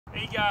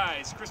Hey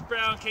guys, Chris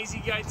Brown,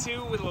 KZ Guy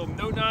 2 with a little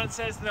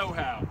no-nonsense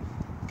know-how.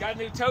 Got a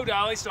new tow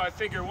dolly, so I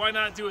figure why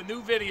not do a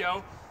new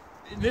video.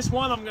 In this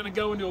one, I'm going to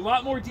go into a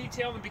lot more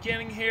detail in the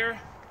beginning here,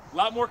 a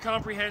lot more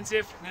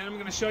comprehensive, and then I'm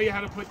going to show you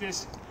how to put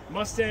this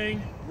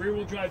Mustang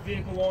rear-wheel drive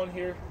vehicle on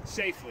here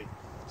safely.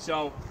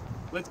 So,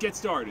 let's get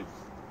started.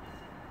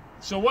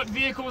 So what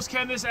vehicles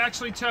can this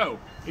actually tow?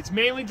 It's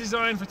mainly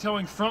designed for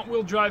towing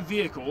front-wheel drive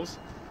vehicles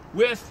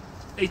with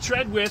a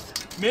tread width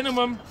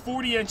minimum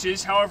 40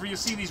 inches. However, you'll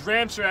see these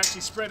ramps are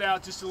actually spread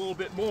out just a little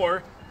bit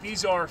more.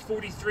 These are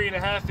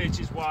 43.5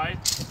 inches wide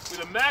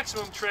with a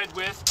maximum tread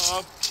width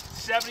of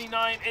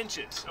 79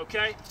 inches,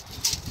 okay?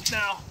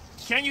 Now,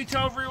 can you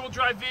tow a rear-wheel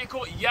drive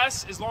vehicle?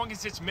 Yes, as long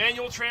as it's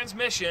manual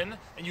transmission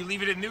and you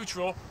leave it in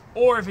neutral,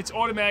 or if it's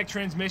automatic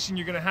transmission,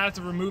 you're gonna have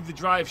to remove the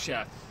drive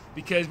shaft,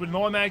 because with an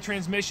automatic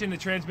transmission, the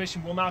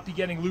transmission will not be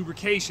getting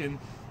lubrication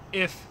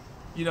if,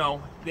 you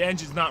know, the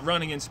engine's not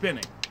running and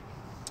spinning.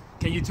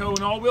 Can you tow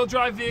an all-wheel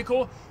drive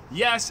vehicle?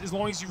 Yes, as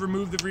long as you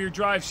remove the rear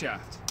drive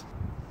shaft.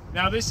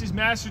 Now this is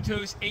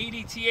mastertow's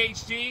 80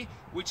 THD,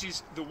 which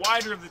is the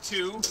wider of the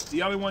two.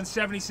 The other one's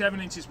 77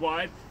 inches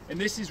wide, and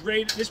this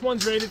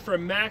one's rated for a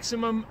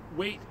maximum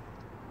weight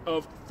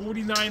of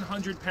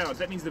 4,900 pounds.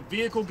 That means the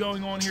vehicle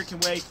going on here can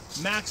weigh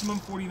maximum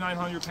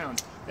 4,900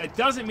 pounds. That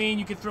doesn't mean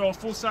you can throw a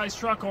full-size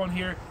truck on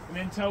here and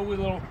then tow with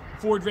a little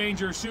Ford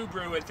Ranger or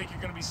Subaru and think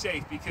you're going to be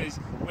safe, because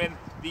when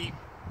the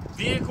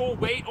vehicle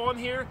weight on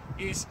here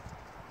is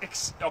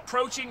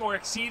approaching or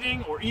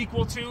exceeding or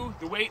equal to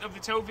the weight of the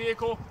tow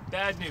vehicle,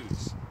 bad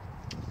news.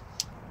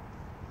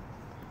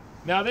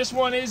 Now this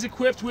one is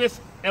equipped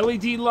with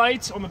LED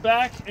lights on the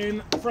back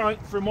and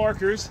front for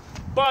markers,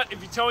 but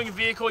if you're towing a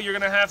vehicle, you're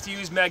going to have to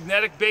use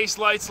magnetic base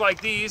lights like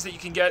these that you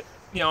can get,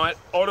 you know, at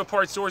auto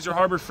parts stores or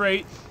Harbor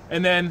Freight.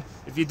 And then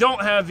if you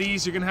don't have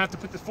these, you're going to have to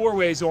put the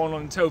 4-ways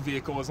on the tow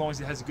vehicle, as long as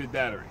it has a good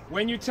battery.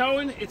 When you're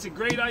towing, it's a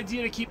great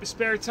idea to keep a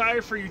spare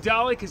tire for your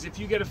dolly, because if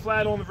you get a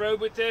flat on the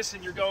road with this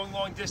and you're going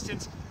long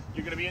distance,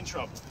 you're going to be in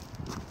trouble.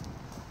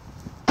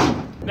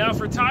 Now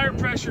for tire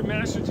pressure,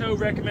 Mastertow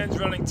recommends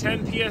running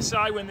 10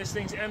 PSI when this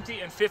thing's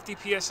empty and 50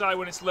 PSI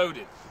when it's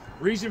loaded.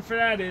 Reason for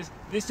that is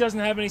this doesn't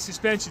have any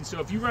suspension, so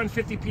if you run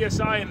 50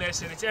 PSI in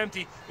this and it's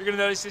empty, you're going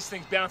to notice this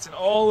thing's bouncing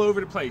all over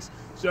the place.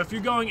 So if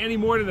you're going any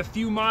more than a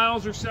few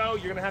miles or so,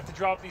 you're going to have to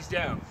drop these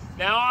down.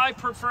 Now I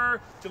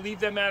prefer to leave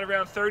them at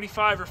around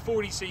 35 or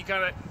 40, so you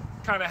kind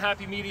of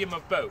happy medium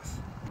of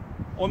both.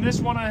 On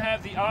this one I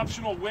have the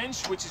optional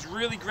winch, which is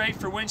really great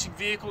for winching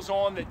vehicles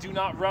on that do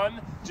not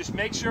run. Just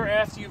make sure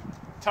after you've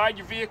tied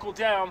your vehicle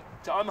down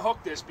to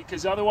unhook this,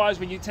 because otherwise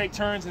when you take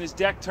turns and this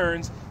deck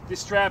turns, this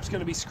strap's going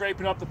to be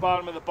scraping up the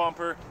bottom of the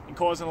bumper and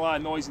causing a lot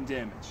of noise and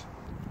damage.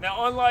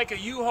 Now unlike a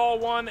U-Haul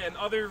one and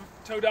other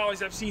tow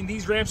dollies I've seen,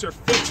 these ramps are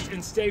fixed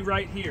and stay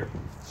right here.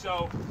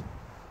 So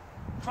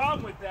the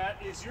problem with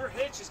that is your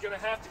hitch is going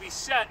to have to be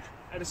set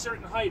at a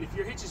certain height. If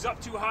your hitch is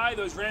up too high,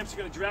 those ramps are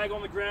going to drag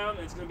on the ground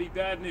and it's going to be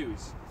bad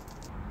news.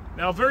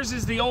 Now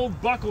versus the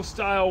old buckle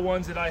style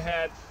ones that I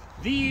had,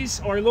 these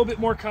are a little bit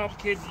more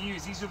complicated to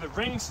use. These are the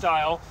ring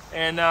style,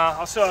 and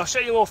I'll show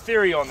you a little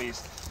theory on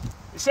these.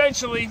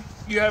 Essentially,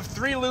 you have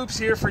 3 loops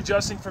here for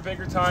adjusting for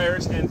bigger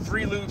tires and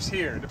 3 loops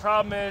here. The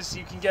problem is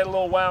you can get a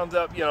little wound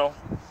up, you know,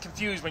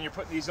 confused when you're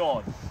putting these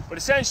on. But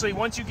essentially,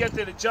 once you get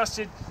that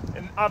adjusted,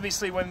 and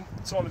obviously when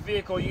it's on the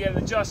vehicle, you get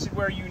it adjusted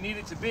where you need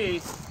it to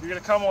be, you're going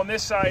to come on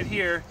this side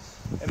here,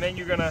 and then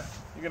you're going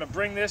to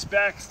bring this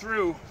back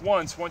through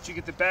once you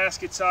get the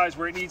basket size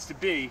where it needs to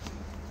be.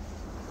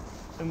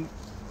 And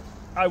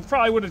I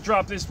probably would have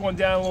dropped this one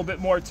down a little bit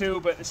more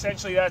too, but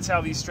essentially that's how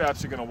these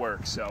straps are going to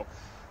work. So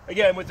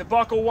again, with the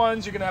buckle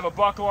ones, you're going to have a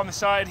buckle on the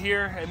side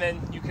here, and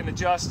then you can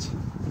adjust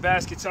the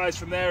basket size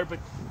from there. But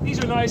these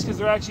are nice because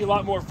they're actually a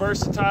lot more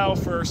versatile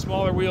for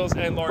smaller wheels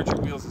and larger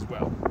wheels as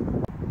well.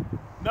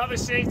 Another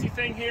safety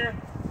thing here,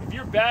 if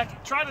you're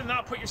back, try to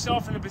not put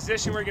yourself in a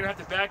position where you're going to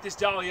have to back this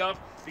dolly up,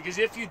 because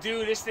if you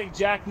do, this thing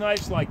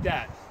jackknifes like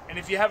that. And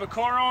if you have a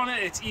car on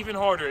it, it's even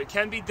harder. It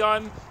can be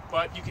done,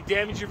 but you could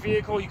damage your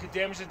vehicle, you could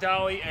damage the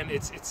dolly, and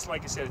it's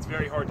like I said, it's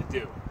very hard to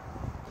do.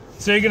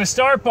 So you're going to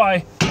start by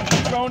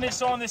throwing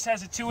this on. This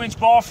has a 2-inch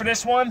ball for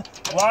this one,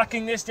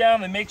 locking this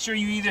down, and make sure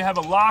you either have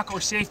a lock or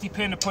safety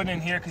pin to put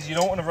in here, because you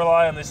don't want to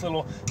rely on this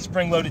little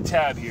spring-loaded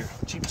tab here,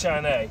 cheap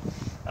China.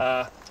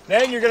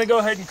 Then you're going to go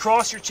ahead and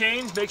cross your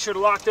chains, make sure to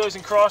lock those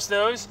and cross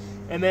those,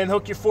 and then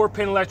hook your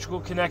 4-pin electrical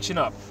connection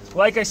up.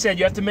 Like I said,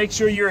 you have to make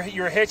sure your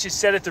hitch is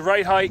set at the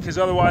right height, because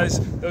otherwise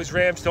those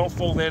ramps don't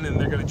fold in and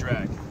they're going to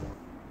drag.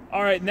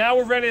 All right, now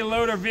we're ready to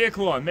load our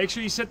vehicle on. Make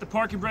sure you set the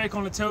parking brake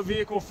on the tow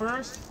vehicle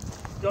first.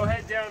 Go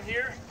ahead down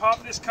here,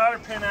 pop this cotter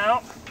pin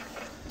out,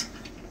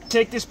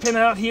 take this pin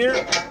out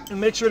here, and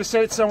make sure to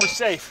set it somewhere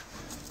safe.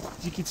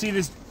 As you can see,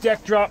 this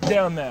deck dropped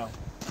down now.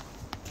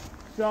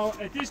 So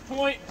at this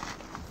point,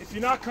 if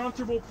you're not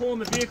comfortable pulling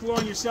the vehicle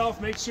on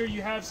yourself, make sure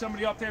you have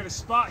somebody up there to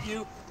spot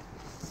you,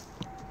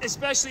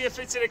 especially if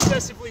it's an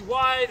excessively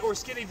wide or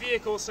skinny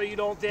vehicle, so you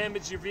don't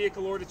damage your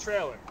vehicle or the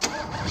trailer.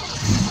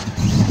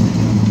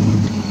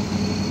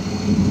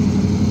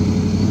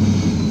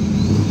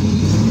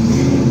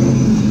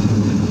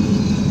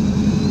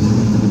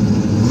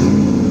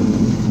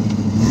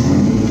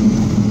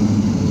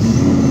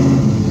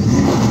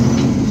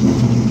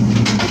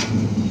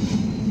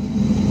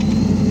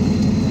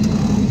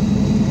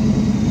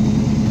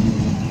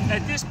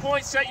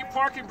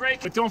 parking brake,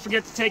 but don't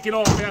forget to take it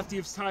off after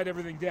you've tied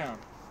everything down.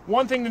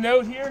 One thing to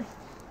note here,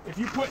 if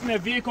you're putting a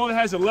vehicle that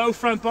has a low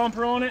front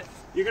bumper on it,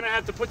 you're going to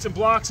have to put some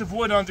blocks of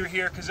wood under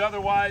here, because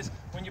otherwise,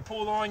 when you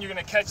pull on, you're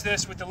going to catch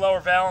this with the lower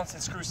valance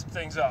and screw some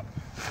things up.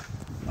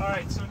 All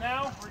right, so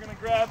now we're going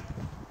to grab,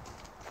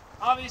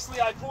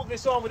 obviously I pulled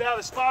this on without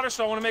a spotter,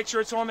 so I want to make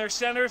sure it's on there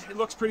centered. It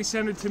looks pretty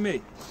centered to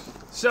me.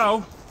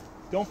 So,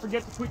 don't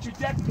forget to put your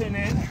deck pin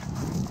in.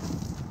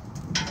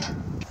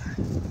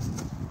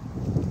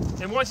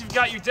 And once you've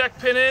got your deck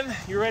pin in,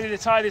 you're ready to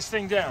tie this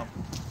thing down.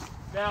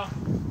 Now,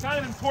 kind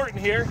of important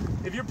here,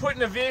 if you're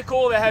putting a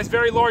vehicle that has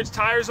very large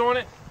tires on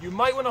it, you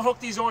might want to hook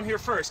these on here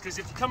first, because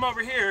if you come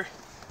over here,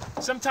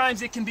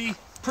 sometimes it can be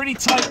pretty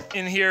tight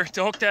in here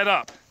to hook that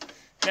up.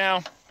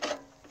 Now,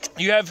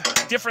 you have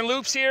different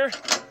loops here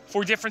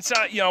for different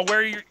size,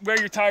 where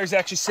your tire's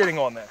actually sitting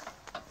on there.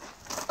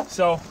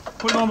 So,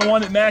 put on the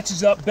one that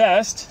matches up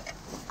best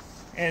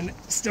and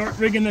start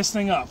rigging this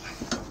thing up.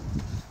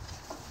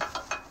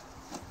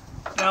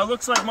 Now, it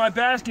looks like my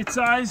basket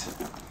size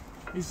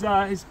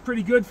is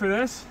pretty good for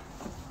this.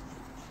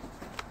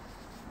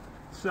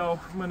 So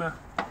I'm gonna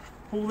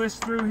pull this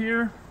through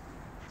here.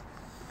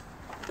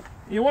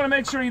 You want to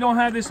make sure you don't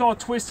have this all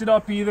twisted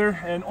up either,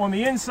 and on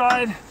the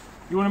inside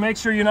you want to make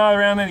sure you're not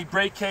around any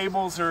brake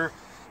cables or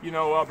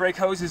brake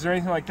hoses or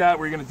anything like that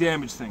where you're going to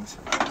damage things.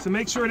 So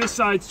make sure this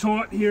side's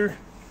taut here.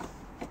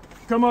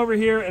 Come over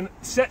here and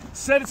set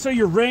it so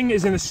your ring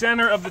is in the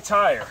center of the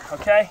tire,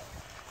 okay?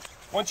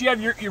 Once you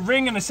have your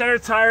ring in the center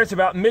of the tire, it's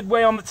about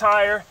midway on the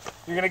tire,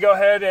 you're going to go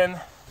ahead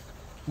and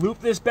loop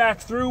this back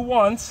through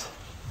once.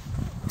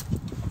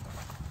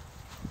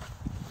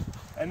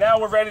 And now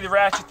we're ready to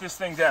ratchet this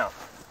thing down.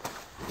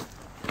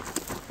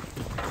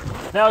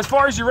 Now, as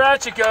far as your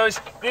ratchet goes,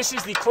 this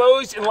is the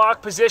closed and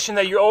locked position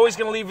that you're always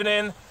going to leave it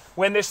in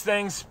when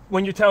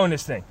you're towing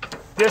this thing.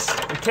 This,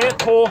 you can't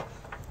pull.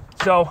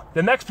 So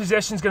the next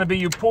position is going to be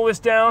you pull this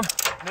down,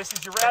 and this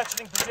is your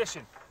ratcheting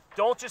position.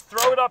 Don't just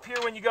throw it up here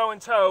when you go in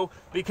tow,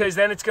 because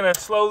then it's going to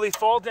slowly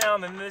fall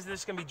down, and this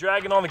is going to be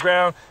dragging on the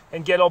ground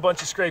and get a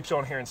bunch of scrapes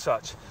on here and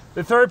such.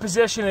 The third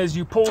position is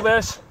you pull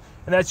this,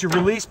 and that's your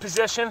release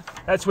position.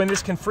 That's when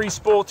this can free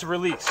spool to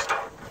release.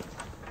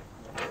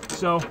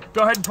 So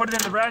go ahead and put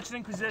it in the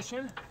ratcheting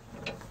position.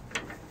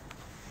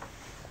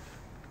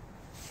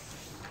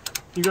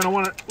 You're going to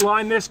want to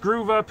line this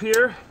groove up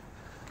here,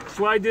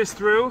 slide this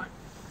through.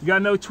 You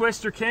got no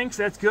twist or kinks,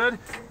 that's good.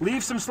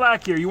 Leave some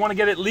slack here. You want to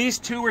get at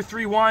least 2 or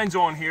 3 winds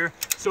on here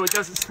so it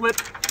doesn't slip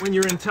when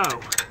you're in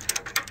tow.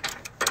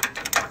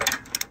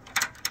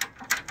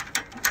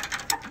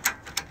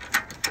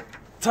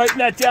 Tighten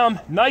that down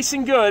nice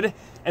and good,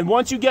 and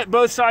once you get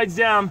both sides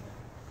down,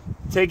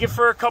 take it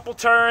for a couple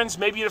turns,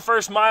 maybe the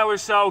first mile or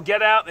so,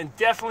 get out and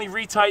definitely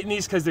retighten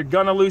these, because they're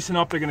gonna loosen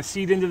up, they're gonna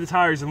seed into the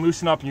tires and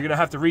loosen up, and you're gonna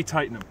have to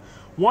retighten them.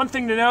 One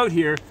thing to note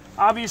here,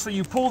 obviously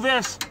you pull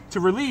this to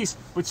release,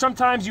 but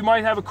sometimes you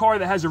might have a car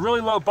that has a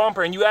really low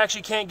bumper and you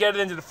actually can't get it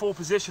into the full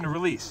position to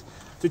release.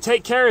 To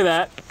take care of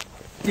that,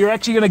 you're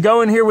actually gonna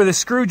go in here with a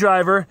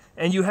screwdriver,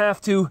 and you have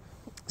to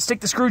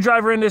stick the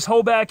screwdriver in this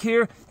hole back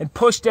here and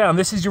push down.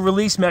 This is your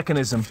release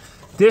mechanism.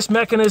 This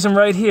mechanism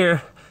right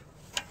here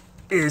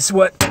is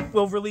what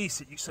will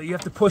release it. So you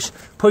have to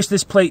push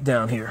this plate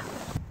down here.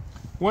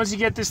 Once you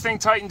get this thing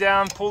tightened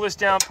down, pull this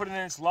down, put it in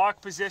its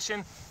lock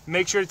position.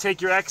 Make sure to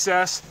take your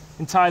excess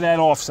and tie that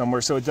off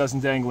somewhere so it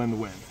doesn't dangle in the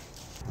wind.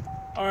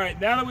 All right,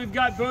 now that we've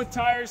got both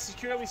tires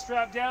securely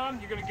strapped down,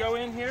 you're gonna go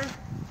in here,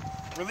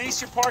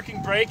 release your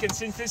parking brake, and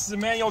since this is a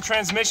manual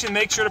transmission,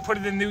 make sure to put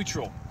it in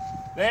neutral.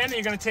 Then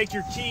you're gonna take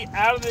your key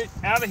out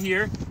of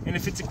here, and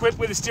if it's equipped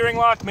with a steering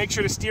lock, make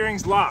sure the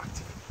steering's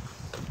locked.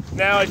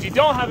 Now, if you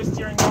don't have a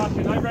steering lock,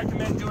 and I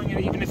recommend doing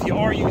it even if you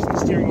are using the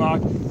steering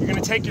lock, you're going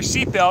to take your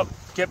seat belt,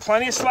 get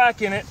plenty of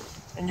slack in it,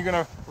 and you're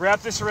going to wrap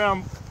this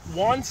around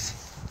once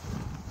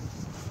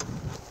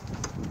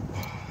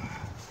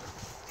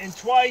and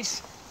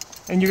twice,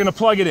 and you're going to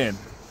plug it in.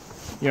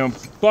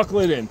 Buckle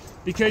it in.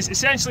 Because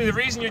essentially the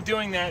reason you're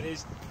doing that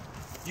is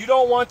you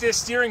don't want this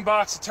steering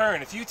box to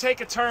turn. If you take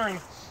a turn,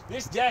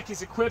 this deck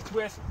is equipped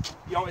with,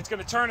 it's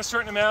going to turn a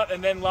certain amount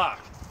and then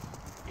lock.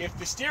 If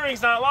the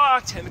steering's not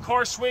locked and the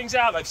car swings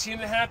out, I've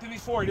seen it happen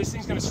before, this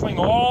thing's going to swing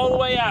all the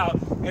way out,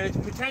 and it's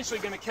potentially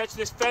going to catch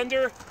this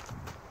fender,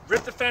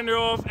 rip the fender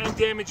off, and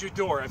damage your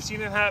door. I've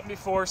seen it happen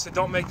before, so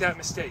don't make that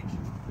mistake.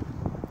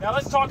 Now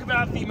let's talk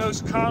about the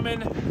most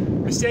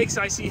common mistakes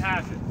I see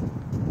happen.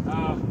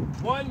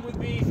 One would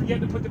be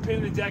forgetting to put the pin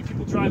in the deck.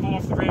 People drive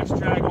off, the ramps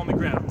drag on the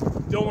ground.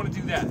 Don't want to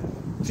do that.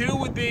 2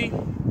 would be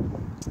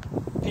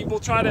people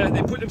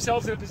they put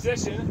themselves in a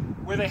position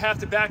where they have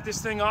to back this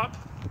thing up.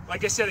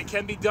 Like I said, it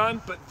can be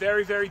done, but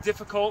very, very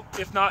difficult,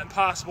 if not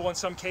impossible. In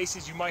some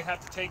cases, you might have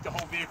to take the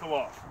whole vehicle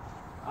off.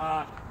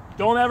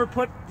 Don't ever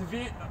put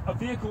a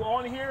vehicle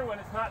on here when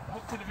it's not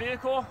hooked to the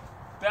vehicle.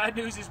 Bad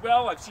news as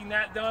well. I've seen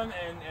that done,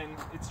 and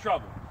it's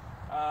trouble.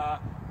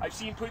 I've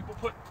seen people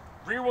put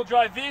rear-wheel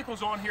drive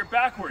vehicles on here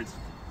backwards.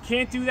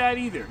 Can't do that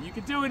either. You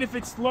can do it if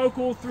it's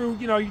local through,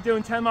 you're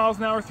doing 10 miles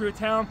an hour through a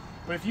town,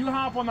 but if you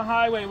hop on the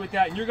highway with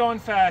that and you're going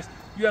fast,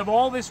 you have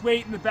all this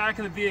weight in the back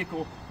of the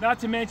vehicle. Not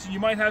to mention, you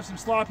might have some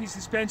sloppy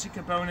suspension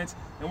components.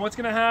 And what's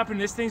going to happen,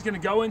 this thing's going to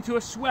go into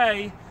a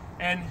sway,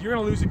 and you're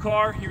going to lose a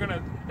car. You're going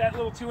to, that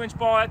little 2-inch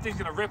ball, that thing's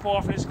going to rip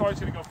off, and this car's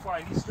going to go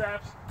flying. These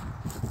straps,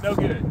 no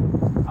good.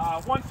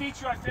 One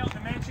feature I failed to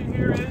mention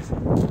here is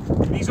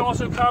these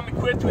also come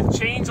equipped with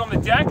chains on the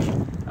deck.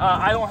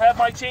 I don't have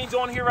my chains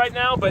on here right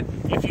now, but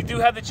if you do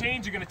have the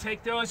chains, you're going to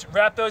take those,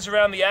 wrap those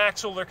around the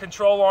axle or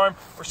control arm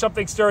or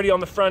something sturdy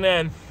on the front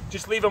end.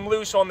 Just leave them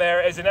loose on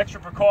there as an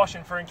extra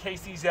precaution for in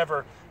case these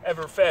ever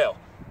fail.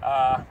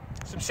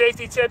 Some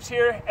safety tips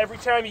here. Every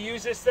time you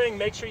use this thing,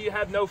 make sure you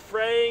have no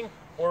fraying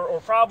or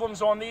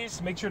problems on these.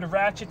 Make sure the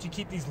ratchets, you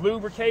keep these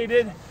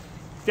lubricated.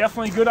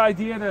 Definitely a good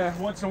idea to,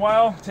 once in a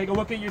while, take a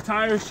look at your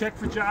tires, check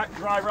for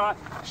dry rot,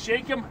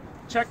 shake them,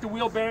 check the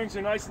wheel bearings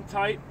are nice and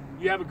tight.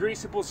 You have a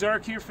greasable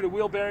zerk here for the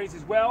wheel bearings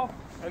as well,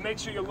 and make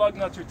sure your lug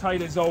nuts are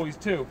tight as always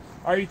too.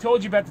 I already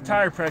told you about the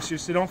tire pressure,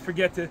 so don't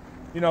forget to,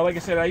 you know, like I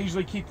said, I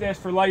usually keep this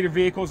for lighter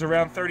vehicles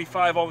around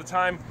 35 all the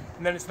time,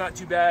 and then it's not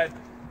too bad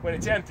when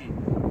it's empty.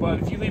 But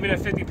if you leave it at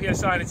 50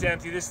 PSI and it's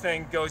empty, this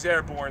thing goes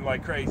airborne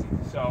like crazy.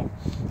 So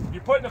if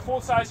you're putting a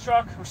full-size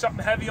truck or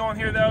something heavy on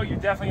here though, you're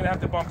definitely gonna have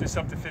to bump this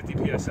up to 50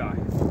 PSI.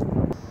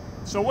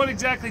 So what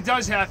exactly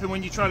does happen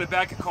when you try to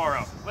back a car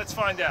up? Let's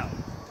find out.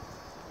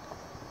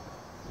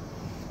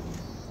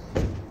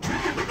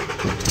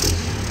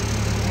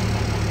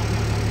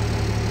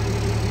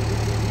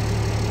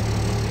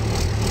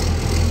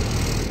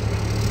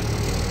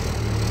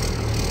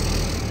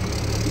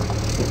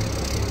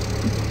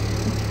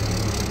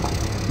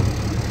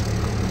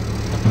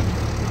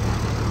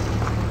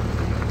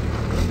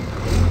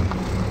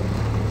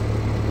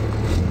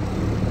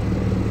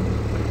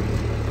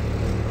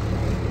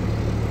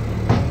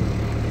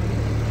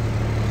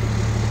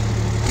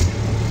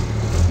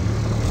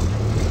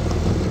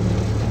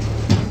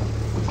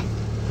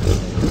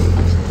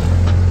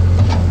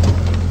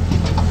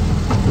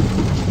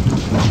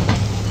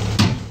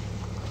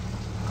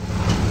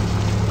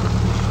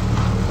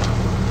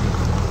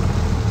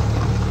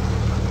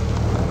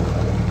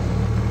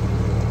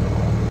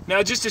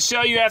 Now just to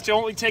show you, after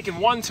only taking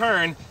one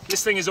turn,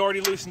 this thing is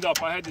already loosened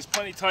up. I had this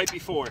plenty tight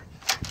before.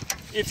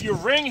 If your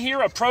ring here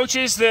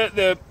approaches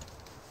the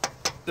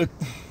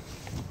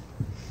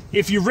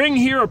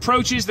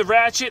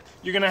ratchet,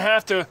 you're gonna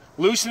have to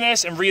loosen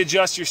this and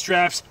readjust your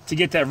straps to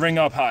get that ring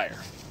up higher.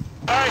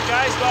 All right,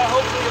 guys, well,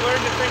 hopefully you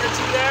learned a thing or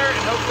two there,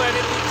 and hopefully I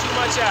didn't leave too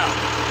much out.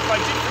 If I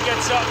did forget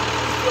something,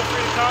 please feel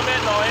free to comment,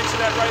 and I'll answer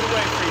that right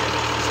away for you.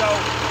 So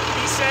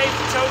be safe,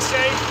 tow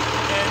safe.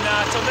 And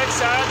until next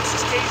time, this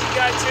is KZ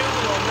Guy 2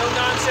 on No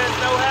Nonsense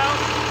Know How.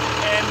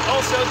 And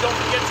also, don't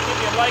forget to give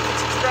me a like and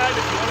subscribe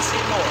if you want to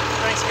see more.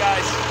 Thanks,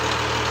 guys.